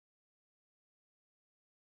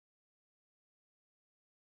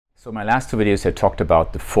So my last two videos I talked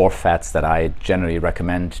about the 4 fats that I generally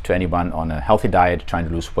recommend to anyone on a healthy diet, trying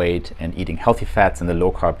to lose weight and eating healthy fats in the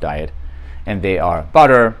low carb diet. And they are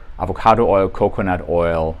butter, avocado oil, coconut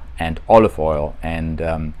oil, and olive oil.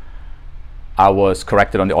 And I was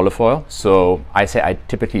corrected on the olive oil. So I say I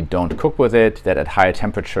typically don't cook with it, that at higher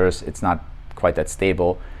temperatures it's not quite that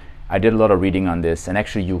stable. I did a lot of reading on this, and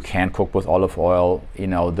actually you can cook with olive oil. You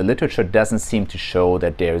know, the literature doesn't seem to show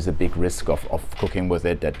that there is a big risk of cooking with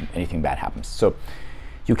it, that anything bad happens. So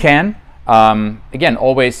you can. Again,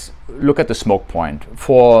 always look at the smoke point.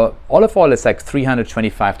 For olive oil, it's like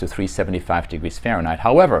 325 to 375 degrees Fahrenheit.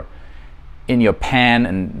 However, in your pan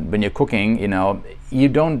and when you're cooking, you know, you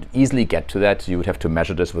don't easily get to that. You would have to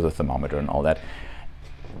measure this with a thermometer and all that.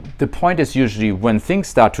 The point is usually when things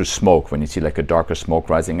start to smoke, when you see like a darker smoke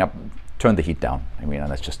rising up, turn the heat down. I mean,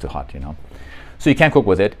 that's just too hot, you know. So you can cook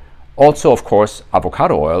with it. Also, of course,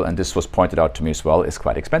 avocado oil, and this was pointed out to me as well, is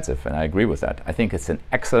quite expensive, and I agree with that. I think it's an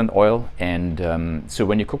excellent oil, and so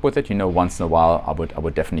when you cook with it, you know, once in a while, I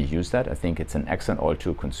would definitely use that. I think it's an excellent oil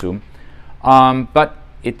to consume, but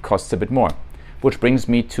it costs a bit more, which brings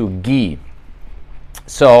me to ghee.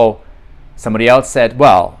 So somebody else said,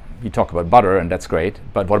 well, you talk about butter, and that's great,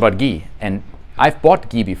 but what about ghee? And I've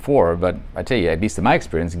bought ghee before, but I tell you, at least in my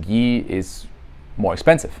experience, ghee is more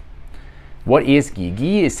expensive. What is ghee?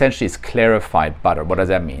 Ghee essentially is clarified butter. What does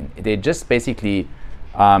that mean? They just basically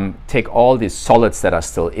take all these solids that are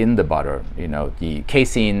still in the butter, you know, the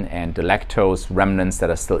casein and the lactose remnants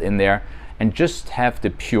that are still in there, and just have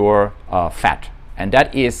the pure fat. And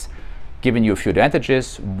that is giving you a few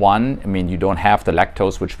advantages. One, I mean, you don't have the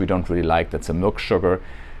lactose, which we don't really like. That's a milk sugar.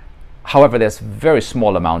 However, there's very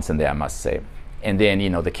small amounts in there, I must say. And then, you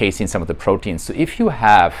know, the casein, some of the proteins. So if you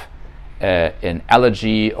have an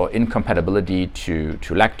allergy or incompatibility to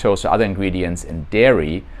lactose or other ingredients in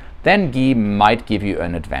dairy, then ghee might give you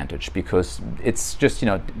an advantage because it's just, you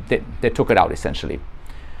know, they took it out essentially.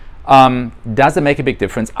 Does it make a big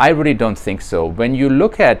difference? I really don't think so. When you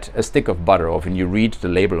look at a stick of butter, or when you read the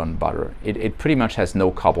label on butter, it pretty much has no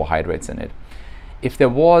carbohydrates in it. If there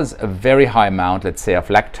was a very high amount, let's say, of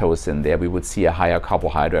lactose in there, we would see a higher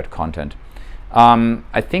carbohydrate content.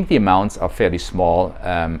 I think the amounts are fairly small,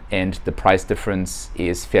 and the price difference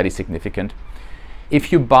is fairly significant.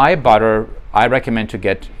 If you buy butter, I recommend to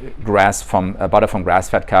get butter from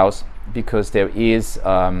grass-fed cows, because there is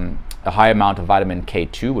a high amount of vitamin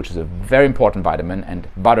K2, which is a very important vitamin, and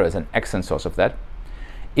butter is an excellent source of that.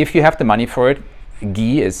 If you have the money for it,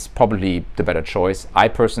 ghee is probably the better choice. I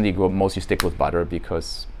personally mostly stick with butter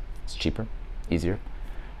because it's cheaper, easier,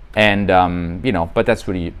 and you know, but that's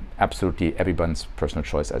really absolutely everyone's personal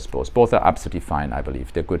choice, I suppose. Both are absolutely fine, I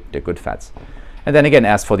believe. They're good fats. And then again,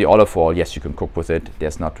 as for the olive oil, yes, you can cook with it.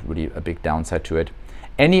 There's not really a big downside to it.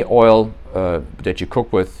 Any oil that you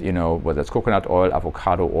cook with, you know, whether it's coconut oil,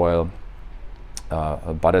 avocado oil,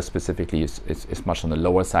 butter specifically is much on the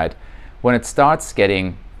lower side. When it starts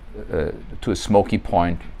getting to a smoky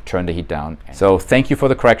point, turn the heat down. So thank you for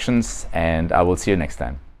the corrections, and I will see you next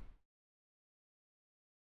time.